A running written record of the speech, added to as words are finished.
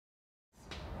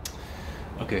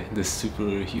Okay, this super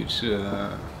huge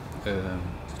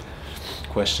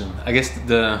question. I guess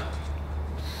the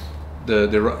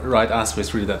right answer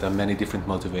is really that there are many different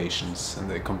motivations and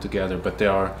they come together, but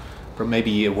there are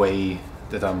maybe a way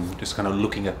that I'm just kind of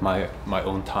looking at my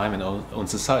own time and own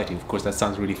society. Of course, that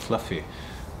sounds really fluffy,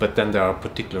 but then there are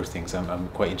particular things I'm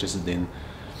quite interested in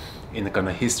the kind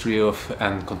of history of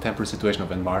and contemporary situation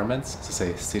of environments, so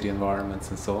say city environments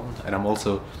and so on. And I'm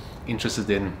also interested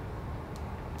in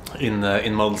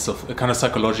models of kind of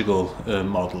psychological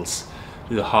models,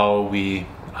 how we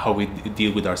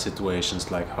deal with our situations,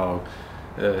 like how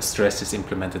stress is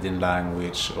implemented in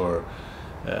language, or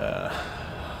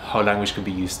how language can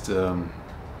be used to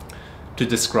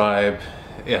describe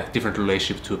different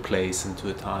relationship to a place and to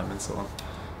a time and so on.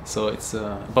 So it's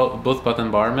both about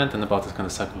environment and about this kind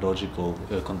of psychological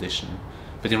condition,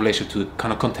 but in relation to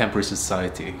kind of contemporary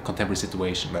society, contemporary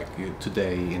situation, like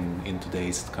today in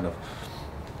today's kind of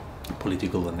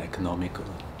political and economical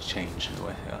change in a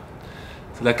way. Yeah.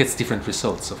 So that gets different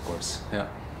results, of course. Yeah.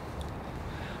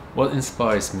 What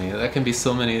inspires me? That can be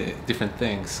so many different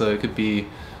things. So it could be,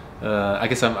 I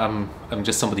guess I'm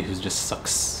just somebody who just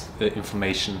sucks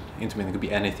information into me. It could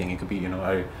be anything. It could be, you know,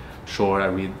 I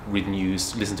read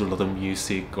news, listen to a lot of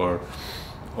music, or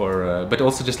but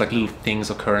also just like little things,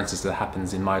 occurrences that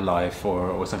happens in my life,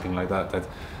 or something like that, that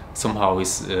somehow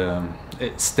is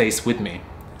it stays with me.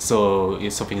 So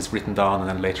if something is written down, and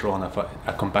then later on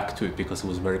I come back to it because it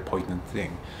was a very poignant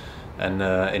thing, and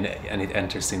it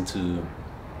enters into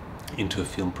a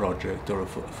film project or a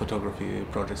photography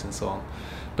project and so on.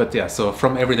 But yeah, so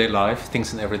from everyday life,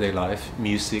 things in everyday life,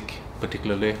 music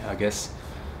particularly, I guess,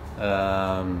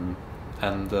 and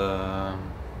kind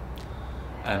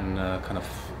of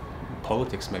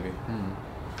politics maybe.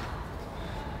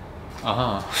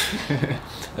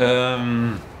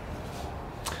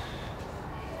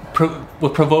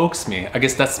 What provokes me, I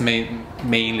guess that's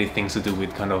mainly things to do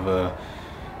with kind of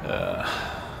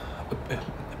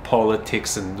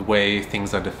politics and the way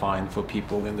things are defined for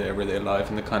people in their everyday life,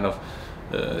 and the kind of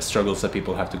struggles that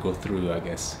people have to go through, I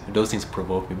guess. Those things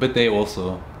provoke me, but they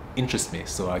also interest me,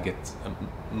 so I get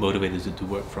motivated to do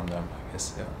work from them, I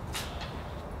guess. Yeah.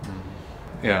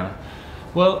 Yeah.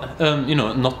 Well, you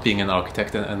know, not being an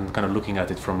architect and kind of looking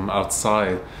at it from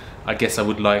outside, I guess I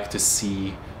would like to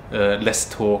see less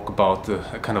talk about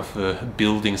kind of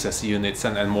buildings as units,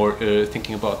 and more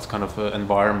thinking about kind of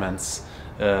environments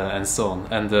and so on,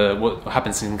 and what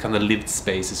happens in kind of lived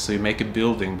spaces. So you make a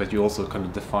building, but you're also kind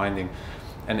of defining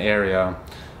an area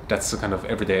that's a kind of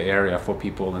everyday area for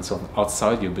people and so on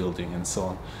outside your building and so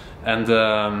on,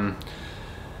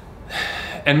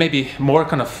 and maybe more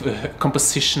kind of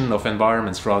composition of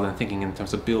environments rather than thinking in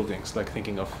terms of buildings, like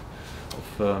thinking of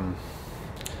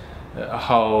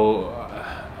how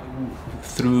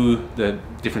through the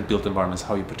different built environments,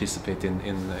 how you participate in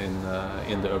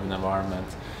the urban environment.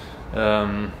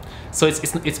 So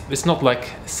it's not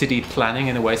like city planning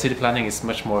in a way. City planning is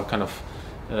much more kind of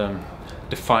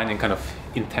defining kind of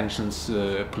intentions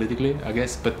politically, I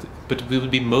guess. But we will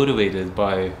be motivated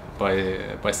by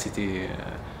city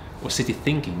or city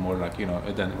thinking more, like, you know,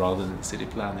 than rather than city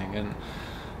planning,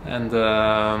 and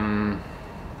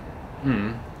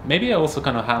maybe also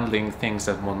kind of handling things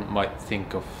that one might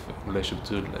think of in relation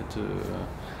to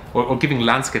or giving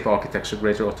landscape architecture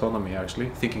greater autonomy, actually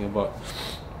thinking about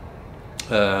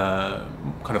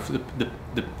kind of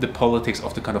the politics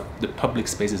of the kind of the public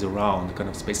spaces around, the kind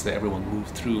of spaces that everyone moves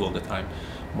through all the time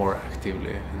more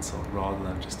actively, and so rather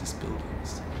than just these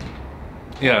buildings.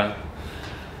 Yeah.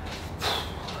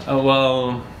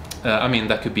 Well, I mean,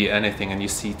 that could be anything, and you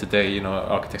see today, you know,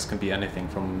 architects can be anything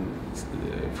from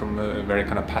a very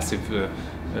kind of passive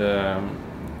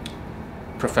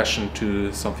profession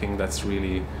to something that's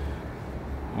really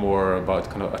more about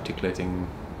kind of articulating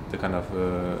the kind of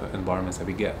environments that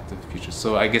we get in the future.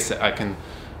 So I guess I can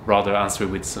rather answer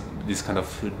with this kind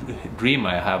of dream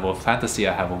I have, or fantasy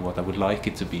I have, of what I would like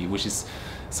it to be, which is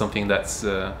something that's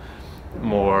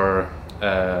more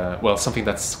well, something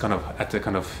that's kind of at the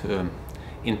kind of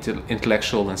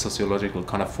intellectual and sociological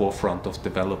kind of forefront of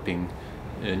developing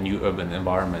new urban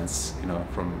environments, you know,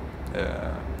 from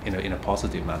in a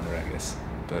positive manner, I guess.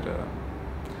 But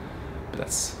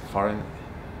that's far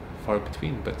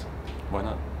between. But why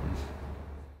not?